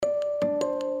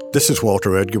This is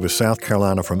Walter Edgar with South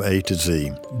Carolina from A to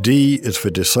Z. D is for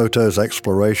DeSoto's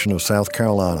exploration of South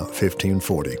Carolina,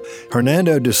 1540.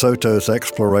 Hernando DeSoto's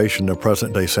exploration of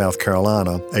present-day South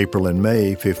Carolina, April and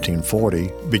May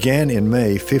 1540, began in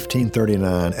May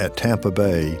 1539 at Tampa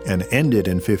Bay and ended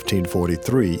in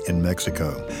 1543 in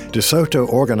Mexico. DeSoto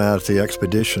organized the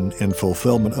expedition in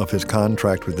fulfillment of his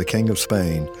contract with the King of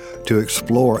Spain to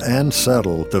explore and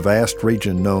settle the vast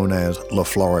region known as La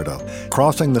Florida.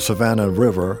 Crossing the Savannah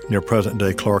River near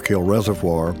present-day Clark Hill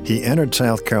Reservoir, he entered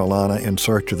South Carolina in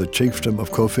search of the chiefdom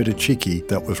of Cofitachiqui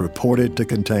that was reported to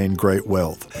contain great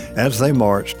wealth. As they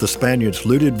marched, the Spaniards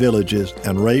looted villages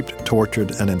and raped,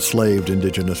 tortured, and enslaved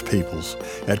indigenous peoples.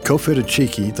 At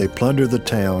Cofitachiqui, they plundered the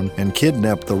town and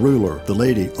kidnapped the ruler, the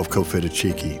Lady of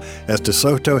Cofitachiqui. As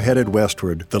DeSoto headed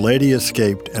westward, the lady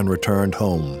escaped and returned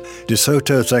home.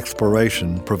 DeSoto's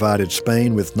exploration provided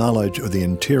Spain with knowledge of the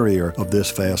interior of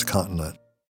this vast continent.